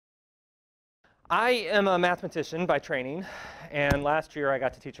I am a mathematician by training, and last year I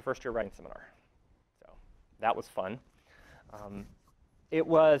got to teach a first-year writing seminar. So that was fun. It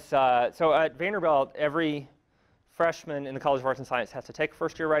was, so at Vanderbilt, every freshman in the College of Arts and Science has to take a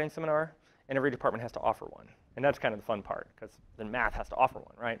first-year writing seminar, and every department has to offer one. And that's kind of the fun part, because then math has to offer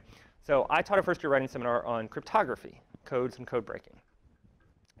one, right? So I taught a first-year writing seminar on cryptography, codes and code breaking.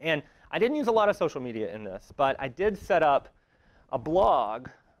 And I didn't use a lot of social media in this, but I did set up a blog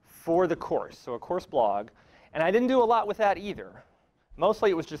for the course, so a course blog. And I didn't do a lot with that either. Mostly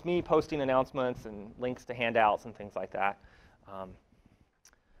it was just me posting announcements and links to handouts and things like that.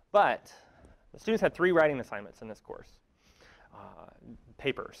 But the students had 3 writing assignments in this course,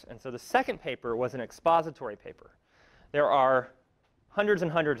 papers. And so the second paper was an expository paper. There are hundreds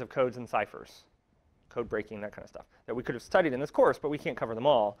and hundreds of codes and ciphers, code breaking, that kind of stuff, that we could have studied in this course, but we can't cover them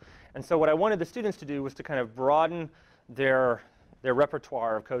all. And so what I wanted the students to do was to kind of broaden their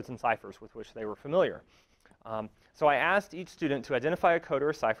repertoire of codes and ciphers with which they were familiar. So I asked each student to identify a code or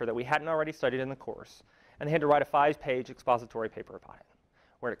a cipher that we hadn't already studied in the course, and they had to write a 5-page expository paper about it.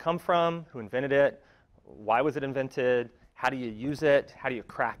 Where did it come from? Who invented it? Why was it invented? How do you use it? How do you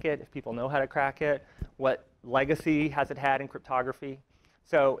crack it, if people know how to crack it? What legacy has it had in cryptography?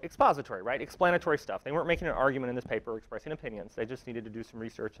 So expository, right? Explanatory stuff. They weren't making an argument in this paper or expressing opinions. They just needed to do some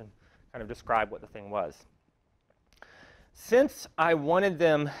research and kind of describe what the thing was. Since I wanted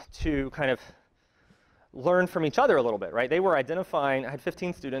them to kind of learn from each other a little bit, right? They were identifying, I had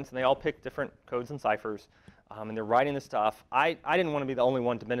 15 students, and they all picked different codes and ciphers, and they're writing this stuff. I didn't want to be the only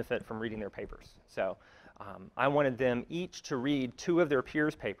one to benefit from reading their papers. So I wanted them each to read 2 of their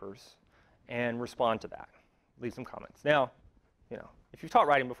peers' papers and respond to that, leave some comments. Now, you know, if you've taught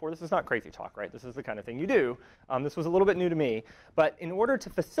writing before, this is not crazy talk, right? This is the kind of thing you do. This was a little bit new to me. But in order to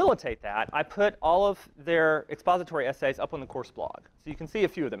facilitate that, I put all of their expository essays up on the course blog. So you can see a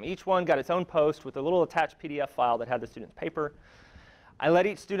few of them. Each one got its own post with a little attached PDF file that had the student's paper. I let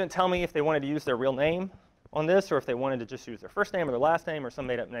each student tell me if they wanted to use their real name on this, or if they wanted to just use their first name or their last name or some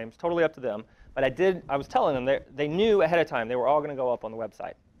made-up names. Totally up to them. But I was telling them they knew ahead of time they were all going to go up on the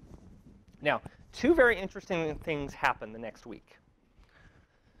website. Now, 2 very interesting things happened the next week.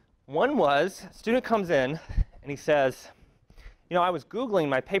 One was, a student comes in and he says, you know, I was Googling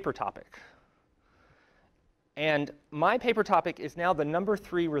my paper topic. And my paper topic is now the number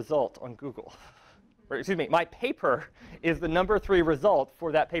 3 result on Google. Or, excuse me, my paper is the number 3 result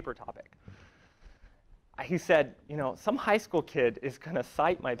for that paper topic. He said, you know, some high school kid is going to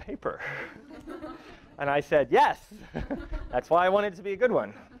cite my paper. And I said, yes, that's why I wanted it to be a good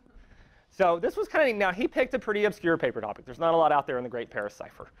one. So this was kind of, now he picked a pretty obscure paper topic. There's not a lot out there in the Great Paris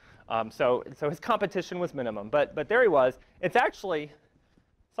Cipher. So his competition was minimum. But there he was. It's actually,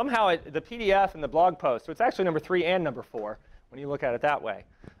 somehow the PDF and the blog post, so it's actually number 3 and number 4 when you look at it that way.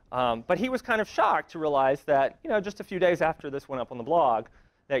 But he was kind of shocked to realize that, you know, just a few days after this went up on the blog,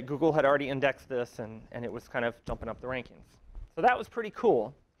 that Google had already indexed this, and it was kind of jumping up the rankings. So that was pretty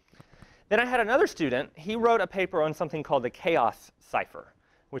cool. Then I had another student. He wrote a paper on something called the chaos cipher,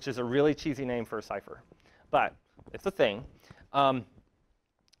 which is a really cheesy name for a cipher. But it's a thing.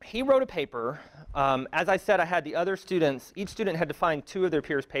 He wrote a paper. As I said, I had the other students. Each student had to find 2 of their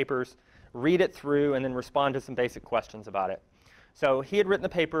peers' papers, read it through, and then respond to some basic questions about it. So he had written the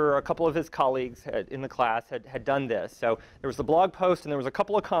paper. A couple of his colleagues in the class had done this. So there was the blog post, and there was a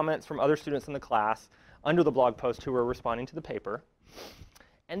couple of comments from other students in the class under the blog post who were responding to the paper.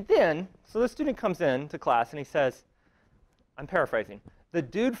 And then, so the student comes in to class, and he says, I'm paraphrasing, the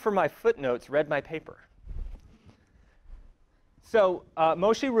dude for my footnotes read my paper. So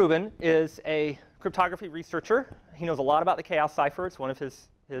Moshe Rubin is a cryptography researcher. He knows a lot about the chaos cipher. It's one of his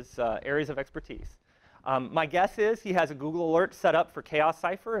areas of expertise. My guess is he has a Google alert set up for chaos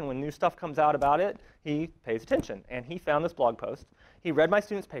cipher, and when new stuff comes out about it, he pays attention. And he found this blog post. He read my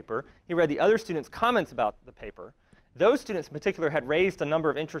student's paper. He read the other students' comments about the paper. Those students in particular had raised a number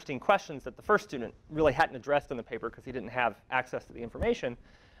of interesting questions that the first student really hadn't addressed in the paper because he didn't have access to the information.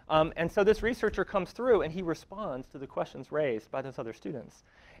 And so this researcher comes through, and he responds to the questions raised by those other students.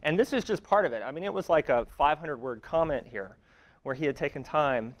 And this is just part of it. I mean, it was like a 500-word comment here, where he had taken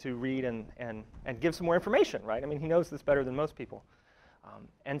time to read and give some more information, right? I mean, he knows this better than most people.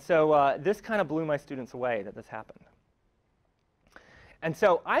 And so this kind of blew my students away that this happened. And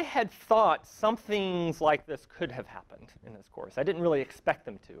so I had thought some things like this could have happened in this course. I didn't really expect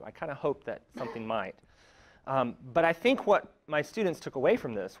them to. I kind of hoped that something might. But I think what my students took away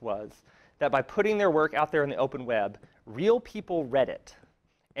from this was that by putting their work out there in the open web, real people read it.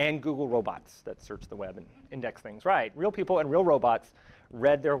 And Google robots that search the web and index things. Right, real people and real robots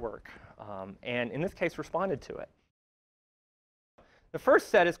read their work, and in this case responded to it. The first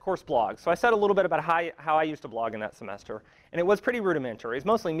set is course blogs. So I said a little bit about how I used to blog in that semester. And it was pretty rudimentary. It was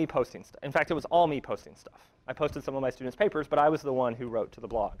mostly me posting stuff. In fact, it was all me posting stuff. I posted some of my students' papers, but I was the one who wrote to the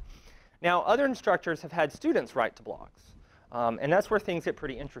blog. Now, other instructors have had students write to blogs. And that's where things get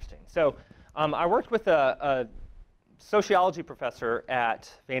pretty interesting. So I worked with a sociology professor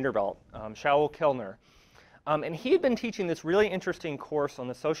at Vanderbilt, Shaul Kellner. And he had been teaching this really interesting course on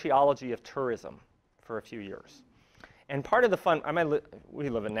the sociology of tourism for a few years. And part of the fun, we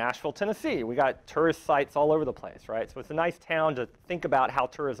live in Nashville, Tennessee. We got tourist sites all over the place, right? So it's a nice town to think about how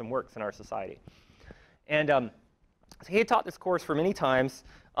tourism works in our society. And so he had taught this course for many times.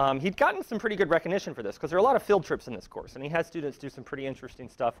 He'd gotten some pretty good recognition for this because there are a lot of field trips in this course. And he had students do some pretty interesting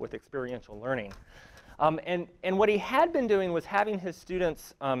stuff with experiential learning. And what he had been doing was having his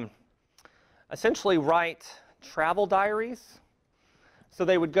students essentially write travel diaries. So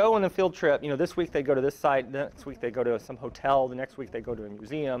they would go on a field trip. This week they go to this site. Next week they go to some hotel. The next week they go to a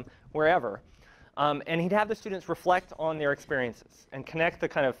museum, wherever. And he'd have the students reflect on their experiences and connect the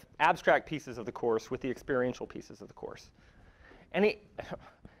kind of abstract pieces of the course with the experiential pieces of the course. And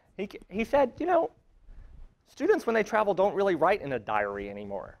he said, students when they travel don't really write in a diary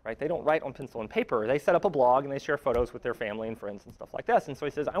anymore, right? They don't write on pencil and paper. They set up a blog and they share photos with their family and friends and stuff like this. And so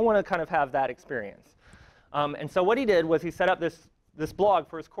he says, I want to kind of have that experience. And so what he did was he set up this blog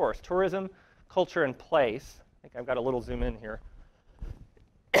for his course, Tourism, Culture, and Place. I think I've got a little zoom in here.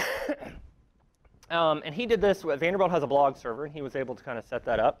 And he did this. Vanderbilt has a blog server, and he was able to kind of set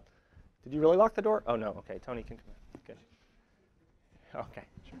that up. Did you really lock the door? Oh, no. OK, Tony can come in. OK.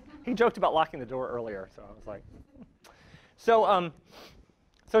 He joked about locking the door earlier, so I was like. So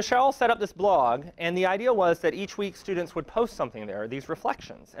Shaul set up this blog, and the idea was that each week students would post something there, these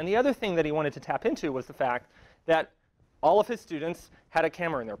reflections. And the other thing that he wanted to tap into was the fact that all of his students had a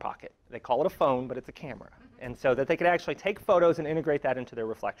camera in their pocket. They call it a phone, but it's a camera. And so that they could actually take photos and integrate that into their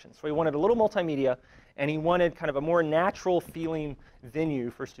reflections. So he wanted a little multimedia, and he wanted kind of a more natural feeling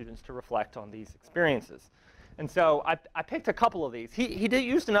venue for students to reflect on these experiences. And so I picked a couple of these. He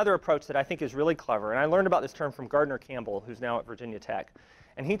used another approach that I think is really clever. And I learned about this term from Gardner Campbell, who's now at Virginia Tech.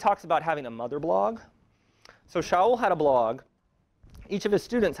 And he talks about having a mother blog. So Shaul had a blog. Each of his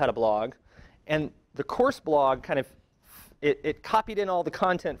students had a blog. And the course blog kind of it copied in all the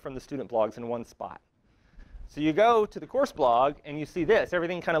content from the student blogs in one spot. So you go to the course blog, and you see this.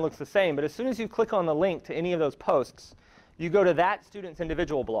 Everything kind of looks the same. But as soon as you click on the link to any of those posts, you go to that student's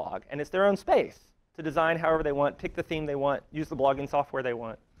individual blog. And it's their own space to design however they want, pick the theme they want, use the blogging software they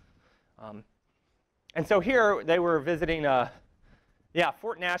want. And so here they were visiting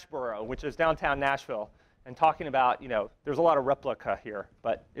Fort Nashboro, which is downtown Nashville, and talking about, there's a lot of replica here,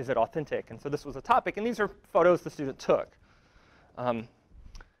 but is it authentic? And so this was a topic. And these are photos the student took.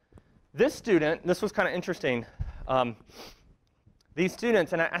 This student, this was kind of interesting. These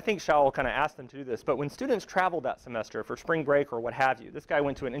students, and I think Shaul kind of asked them to do this, but when students traveled that semester for spring break or what have you, this guy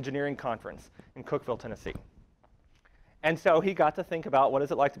went to an engineering conference in Cookeville, Tennessee. And so he got to think about what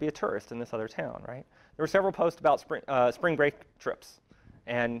is it like to be a tourist in this other town, right? There were several posts about spring break trips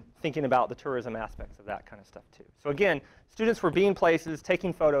and thinking about the tourism aspects of that kind of stuff too. So again, students were being places,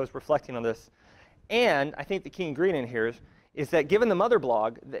 taking photos, reflecting on this. And I think the key ingredient here is that given the mother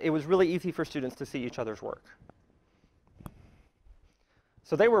blog, it was really easy for students to see each other's work.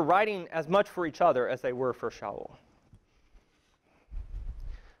 So they were writing as much for each other as they were for Shaul.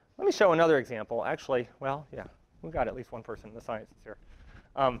 Let me show another example. Actually, well, yeah, we've got at least one person in the sciences here.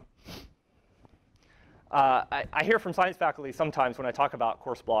 I hear from science faculty sometimes when I talk about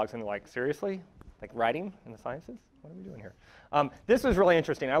course blogs, and they're like, seriously? Like writing in the sciences? What are we doing here? This was really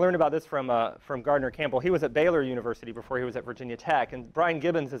interesting. I learned about this from Gardner Campbell. He was at Baylor University before he was at Virginia Tech. And Brian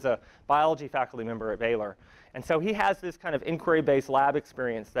Gibbons is a biology faculty member at Baylor. And so he has this kind of inquiry-based lab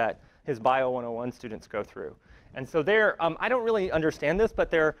experience that his Bio 101 students go through. And so they're, I don't really understand this, but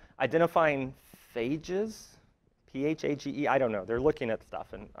they're identifying phages, P-H-A-G-E, I don't know. They're looking at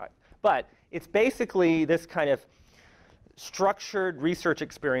stuff. But it's basically this kind of structured research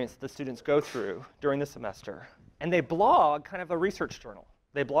experience the students go through during the semester. And they blog kind of a research journal.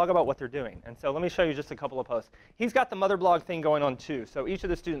 They blog about what they're doing. And so let me show you just a couple of posts. He's got the mother blog thing going on too. So each of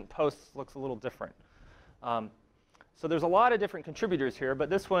the student posts looks a little different. So there's a lot of different contributors here. But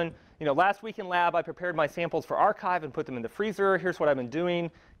this one, last week in lab, I prepared my samples for archive and put them in the freezer. Here's what I've been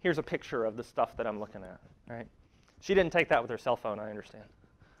doing. Here's a picture of the stuff that I'm looking at. Right? She didn't take that with her cell phone, I understand.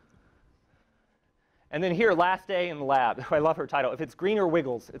 And then here, last day in the lab. I love her title. If it's green or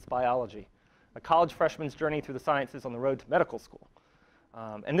wiggles, it's biology. A college freshman's journey through the sciences on the road to medical school.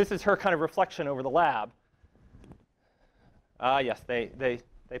 And this is her kind of reflection over the lab. Yes, they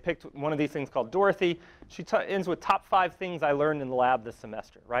They picked one of these things called Dorothy. She ends with top 5 things I learned in the lab this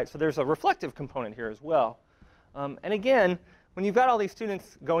semester, right? So there's a reflective component here as well. And again, when you've got all these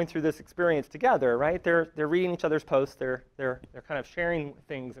students going through this experience together, right? They're reading each other's posts. They're kind of sharing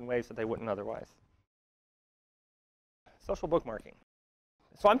things in ways that they wouldn't otherwise. Social bookmarking.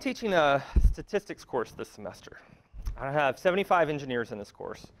 So I'm teaching a statistics course this semester. I have 75 engineers in this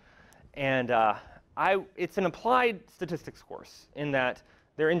course. And it's an applied statistics course in that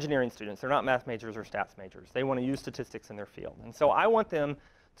they're engineering students. They're not math majors or stats majors. They want to use statistics in their field. And so I want them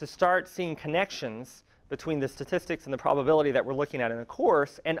to start seeing connections between the statistics and the probability that we're looking at in a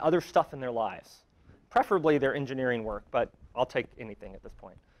course and other stuff in their lives. Preferably their engineering work, but I'll take anything at this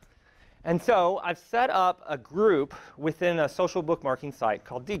point. And so I've set up a group within a social bookmarking site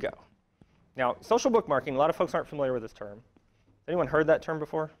called Digo. Now, social bookmarking, a lot of folks aren't familiar with this term. Anyone heard that term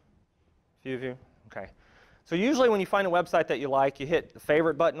before? A few of you? OK. So usually when you find a website that you like, you hit the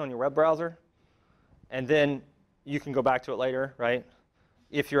favorite button on your web browser, and then you can go back to it later, right?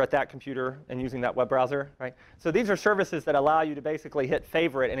 If you're at that computer and using that web browser, right? So these are services that allow you to basically hit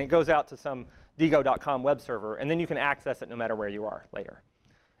favorite, and it goes out to some digo.com web server, and then you can access it no matter where you are later.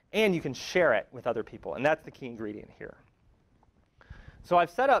 And you can share it with other people, and that's the key ingredient here. So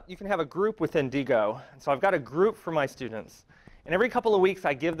I've set up, you can have a group within Digo. And so I've got a group for my students. And every couple of weeks,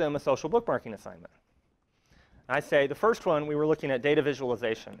 I give them a social bookmarking assignment. And I say, the first one, we were looking at data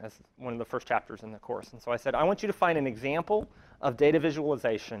visualization as one of the first chapters in the course. And so I said, I want you to find an example of data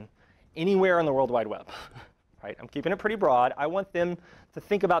visualization anywhere on the World Wide Web. Right? I'm keeping it pretty broad. I want them to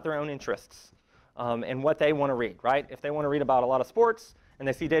think about their own interests and what they want to read. Right? If they want to read about a lot of sports, and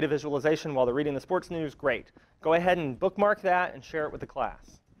they see data visualization while they're reading the sports news, great. Go ahead and bookmark that and share it with the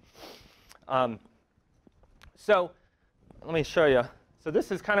class. So let me show you. So this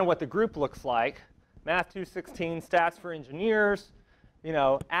is kind of what the group looks like. Math 216, stats for engineers. You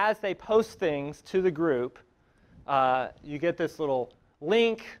know, as they post things to the group, you get this little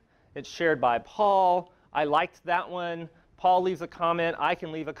link. It's shared by Paul. I liked that one. Paul leaves a comment. I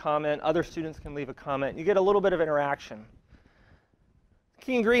can leave a comment. Other students can leave a comment. You get a little bit of interaction.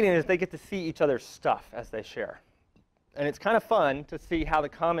 Key ingredient is they get to see each other's stuff as they share. And it's kind of fun to see how the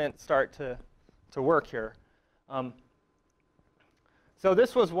comments start to work here. So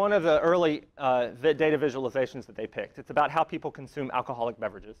this was one of the early data visualizations that they picked. It's about how people consume alcoholic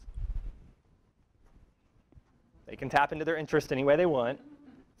beverages. They can tap into their interest any way they want.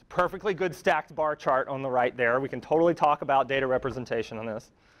 It's a perfectly good stacked bar chart on the right there. We can totally talk about data representation on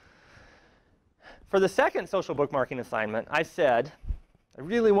this. For the second social bookmarking assignment, I said, I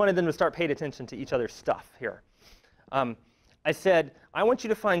really wanted them to start paying attention to each other's stuff here. I said, I want you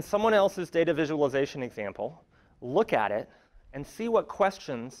to find someone else's data visualization example, look at it, and see what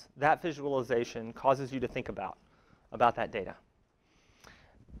questions that visualization causes you to think about that data.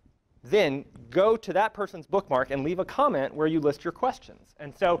 Then go to that person's bookmark and leave a comment where you list your questions.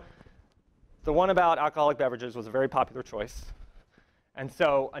 And so the one about alcoholic beverages was a very popular choice. And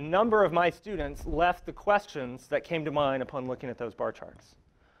so a number of my students left the questions that came to mind upon looking at those bar charts.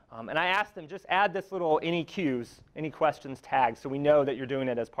 And I asked them, just add this little any cues, any questions tag, so we know that you're doing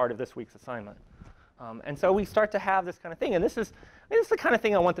it as part of this week's assignment. And so we start to have this kind of thing. And this is the kind of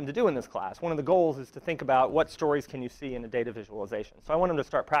thing I want them to do in this class. One of the goals is to think about what stories can you see in a data visualization. So I want them to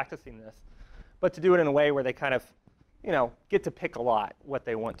start practicing this, but to do it in a way where they kind of get to pick a lot what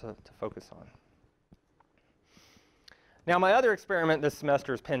they want to focus on. Now, my other experiment this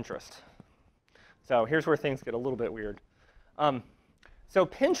semester is Pinterest. So here's where things get a little bit weird. So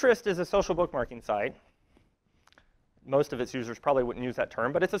Pinterest is a social bookmarking site. Most of its users probably wouldn't use that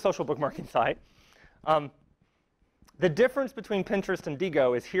term, but it's a social bookmarking site. The difference between Pinterest and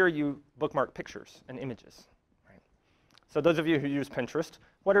Digo is here you bookmark pictures and images. Right? So those of you who use Pinterest,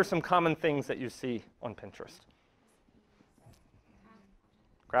 what are some common things that you see on Pinterest?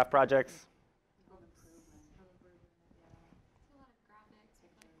 Craft projects.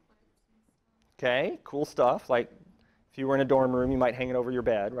 OK, cool stuff. Like if you were in a dorm room, you might hang it over your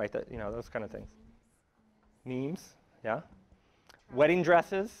bed, right? That, those kind of things. Memes, yeah. Wedding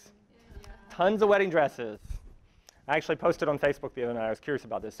dresses. Tons of wedding dresses. I actually posted on Facebook the other night. I was curious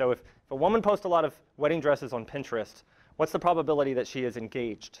about this. So if a woman posts a lot of wedding dresses on Pinterest, what's the probability that she is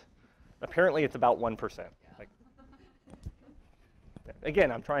engaged? Apparently, it's about 1%. Like,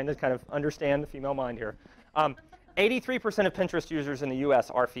 again, I'm trying to kind of understand the female mind here. 83% of Pinterest users in the US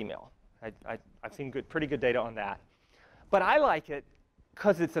are female. I've seen pretty good data on that. But I like it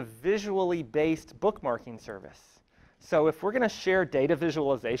because it's a visually based bookmarking service. So if we're going to share data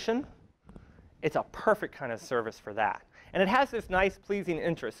visualization, it's a perfect kind of service for that. And it has this nice, pleasing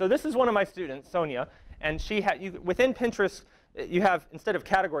interest. So this is one of my students, Sonia. And she within Pinterest, you have, instead of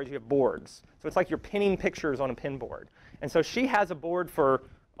categories, you have boards. So it's like you're pinning pictures on a pin board. And so she has a board for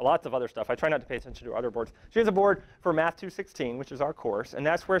lots of other stuff. I try not to pay attention to other boards. She has a board for Math 216, which is our course, and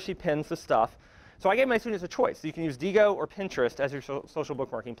that's where she pins the stuff. So I gave my students a choice. So you can use Diigo or Pinterest as your social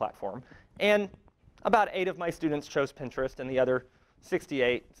bookmarking platform. And about 8 of my students chose Pinterest, and the other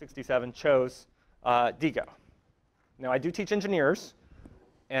 68, 67 chose Diigo. Now, I do teach engineers,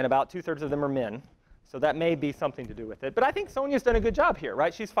 and about 2/3 of them are men. So that may be something to do with it. But I think Sonia's done a good job here,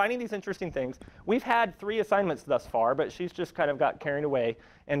 right? She's finding these interesting things. We've had 3 assignments thus far, but she's just kind of got carried away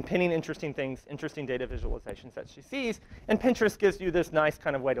and pinning interesting things, interesting data visualizations that she sees. And Pinterest gives you this nice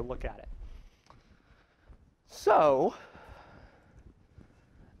kind of way to look at it. So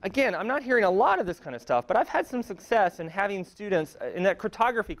again, I'm not hearing a lot of this kind of stuff, but I've had some success in having students, in that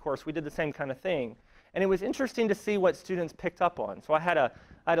cryptography course, we did the same kind of thing. And it was interesting to see what students picked up on. So I had a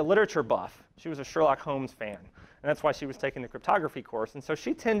literature buff. She was a Sherlock Holmes fan. And that's why she was taking the cryptography course. And so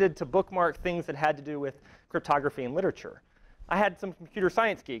she tended to bookmark things that had to do with cryptography and literature. I had some computer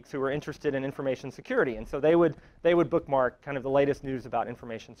science geeks who were interested in information security. And so they would bookmark kind of the latest news about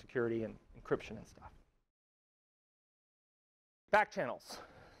information security and encryption and stuff. Back channels.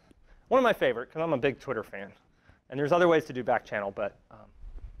 One of my favorite, because I'm a big Twitter fan. And there's other ways to do back channel, but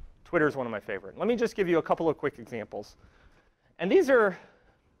Twitter is one of my favorite. Let me just give you a couple of quick examples. And these are,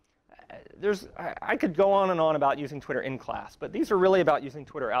 I could go on and on about using Twitter in class, but these are really about using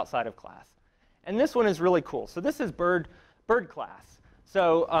Twitter outside of class. And this one is really cool. So this is bird class.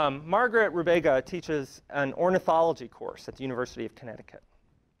 So Margaret Rubega teaches an ornithology course at the University of Connecticut.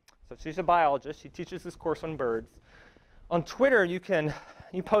 So she's a biologist. She teaches this course on birds. On Twitter, you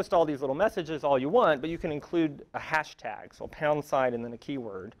post all these little messages all you want, but you can include a hashtag, so # and then a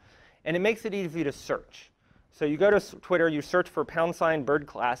keyword. And it makes it easy to search. So you go to Twitter, you search for # bird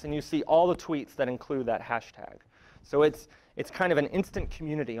class, and you see all the tweets that include that hashtag. So it's kind of an instant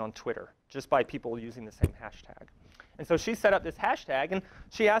community on Twitter, just by people using the same hashtag. And so she set up this hashtag, and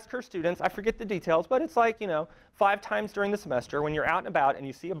she asked her students, I forget the details, but it's like, 5 times during the semester, when you're out and about and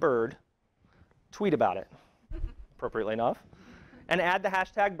you see a bird, tweet about it, appropriately enough, and add the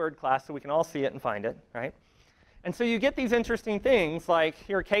hashtag bird class so we can all see it and find it, right? And so you get these interesting things, like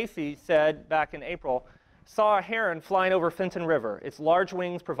here Casey said back in April, saw a heron flying over Fenton River. Its large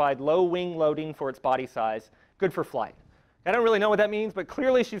wings provide low wing loading for its body size, good for flight. I don't really know what that means, but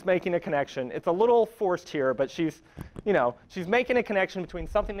clearly she's making a connection. It's a little forced here, but she's making a connection between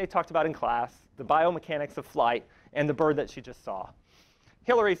something they talked about in class, the biomechanics of flight, and the bird that she just saw.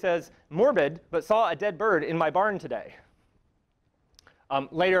 Hillary says, morbid, but saw a dead bird in my barn today.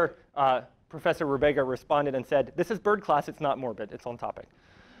 Later, Professor Rubega responded and said, this is bird class, it's not morbid, it's on topic.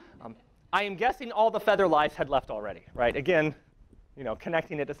 I am guessing all the feather lice had left already, right? Again,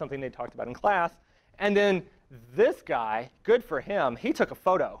 connecting it to something they talked about in class. And then this guy, good for him, he took a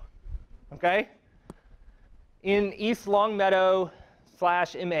photo, okay? In East Longmeadow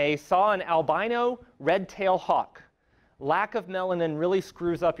 /MA, saw an albino red-tailed hawk. Lack of melanin really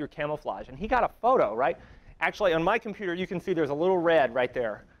screws up your camouflage. And he got a photo, right? Actually, on my computer, you can see there's a little red right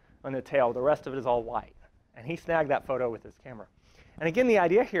there on the tail. The rest of it is all white. And he snagged that photo with his camera. And again, the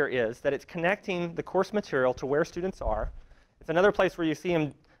idea here is that it's connecting the course material to where students are. It's another place where you see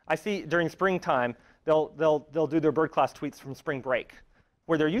them. I see during springtime, they'll do their bird class tweets from spring break,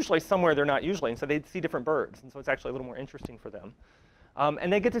 where they're usually somewhere they're not usually. And so they see different birds. And so it's actually a little more interesting for them.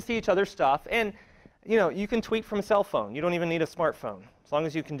 And they get to see each other's stuff. And you can tweet from a cell phone. You don't even need a smartphone. As long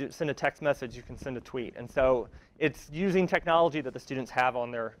as you can send a text message, you can send a tweet. And so it's using technology that the students have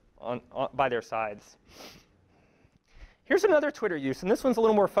by their sides. Here's another Twitter use, and this one's a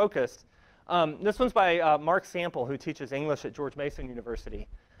little more focused. This one's by Mark Sample, who teaches English at George Mason University.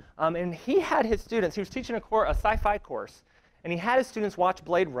 And he had his students, he was teaching a sci-fi course, and he had his students watch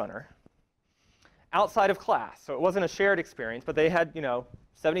Blade Runner outside of class. So it wasn't a shared experience, but they had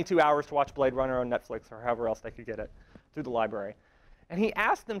 72 hours to watch Blade Runner on Netflix or however else they could get it through the library. And he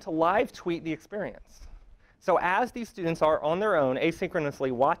asked them to live tweet the experience. So as these students are on their own,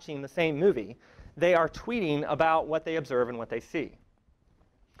 asynchronously watching the same movie, they are tweeting about what they observe and what they see.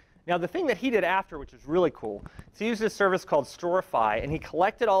 Now, the thing that he did after, which is really cool, is he used this service called Storify, and he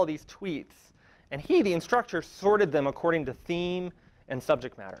collected all of these tweets, and he, the instructor, sorted them according to theme and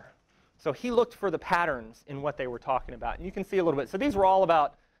subject matter. So he looked for the patterns in what they were talking about. And you can see a little bit. So these were all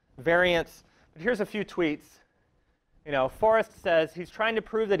about variants. But here's a few tweets. Forrest says he's trying to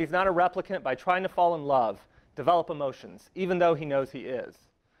prove that he's not a replicant by trying to fall in love, develop emotions, even though he knows he is.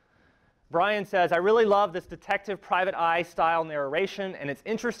 Brian says, I really love this detective private eye style narration, and it's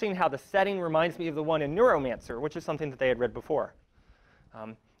interesting how the setting reminds me of the one in Neuromancer, which is something that they had read before.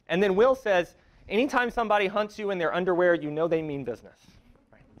 And then Will says, Anytime somebody hunts you in their underwear, you know they mean business.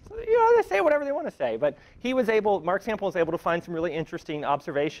 Right? So, you know, they say whatever they want to say. But Mark Sample was able to find some really interesting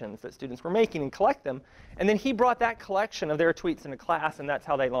observations that students were making and collect them. And then he brought that collection of their tweets into class, and that's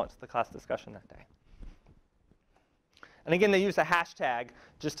how they launched the class discussion that day. And again, they used a hashtag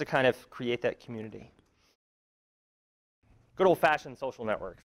just to kind of create that community. Good old-fashioned social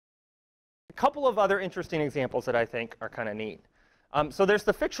networks. A couple of other interesting examples that I think are kind of neat. So there's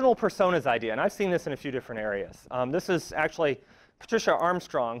the fictional personas idea, and I've seen this in a few different areas. This is actually Patricia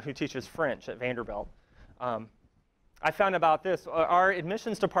Armstrong, who teaches French at Vanderbilt. I found about this. Our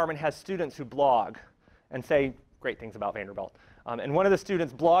admissions department has students who blog and say great things about Vanderbilt. And one of the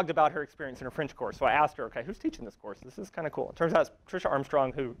students blogged about her experience in her French course. So I asked her, OK, who's teaching this course? This is kind of cool. It turns out it's Patricia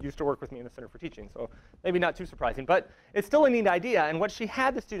Armstrong, who used to work with me in the Center for Teaching. So maybe not too surprising. But it's still a neat idea. And what she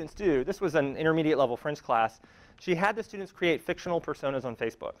had the students do, this was an intermediate level French class, she had the students create fictional personas on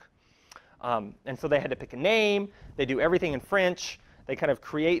Facebook. And so they had to pick a name. They do everything in French. They kind of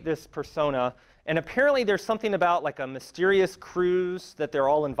create this persona. And apparently there's something about like a mysterious cruise that they're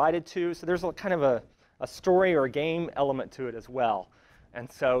all invited to. So there's kind of a story or a game element to it as well.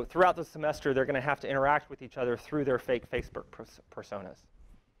 And so throughout the semester, they're going to have to interact with each other through their fake Facebook personas,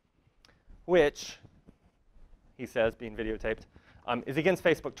 which, he says, being videotaped, is against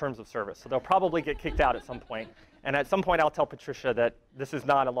Facebook terms of service. So they'll probably get kicked out at some point. And at some point, I'll tell Patricia that this is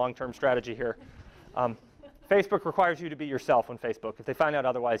not a long-term strategy here. Facebook requires you to be yourself on Facebook. If they find out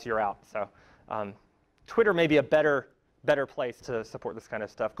otherwise, you're out. So Twitter may be a better place to support this kind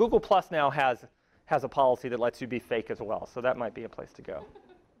of stuff. Google Plus now has a policy that lets you be fake as well. So that might be a place to go.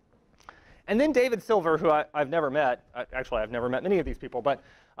 And then David Silver, who I've never met. Actually, I've never met many of these people. But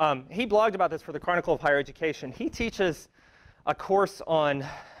he blogged about this for the Chronicle of Higher Education. He teaches a course on,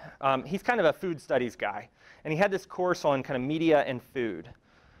 he's kind of a food studies guy. And he had this course on kind of media and food.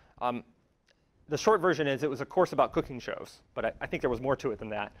 The short version is it was a course about cooking shows. But I think there was more to it than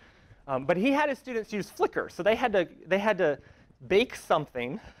that. But he had his students use Flickr. So they had to bake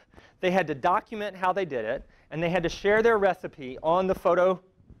something. They had to document how they did it. And they had to share their recipe on the photo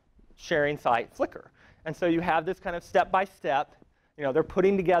sharing site, Flickr. And so you have this kind of step-by-step. You know, they're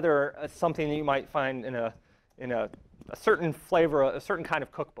putting together something that you might find in a certain flavor, a certain kind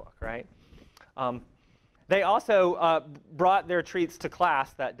of cookbook, right? They also brought their treats to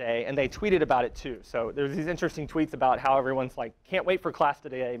class that day, and they tweeted about it too. So there's these interesting tweets about how everyone's like, can't wait for class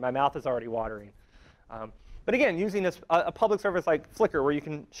today. My mouth is already watering. But again, using this a public service like Flickr, where you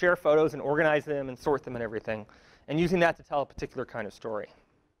can share photos and organize them and sort them and everything, and using that to tell a particular kind of story.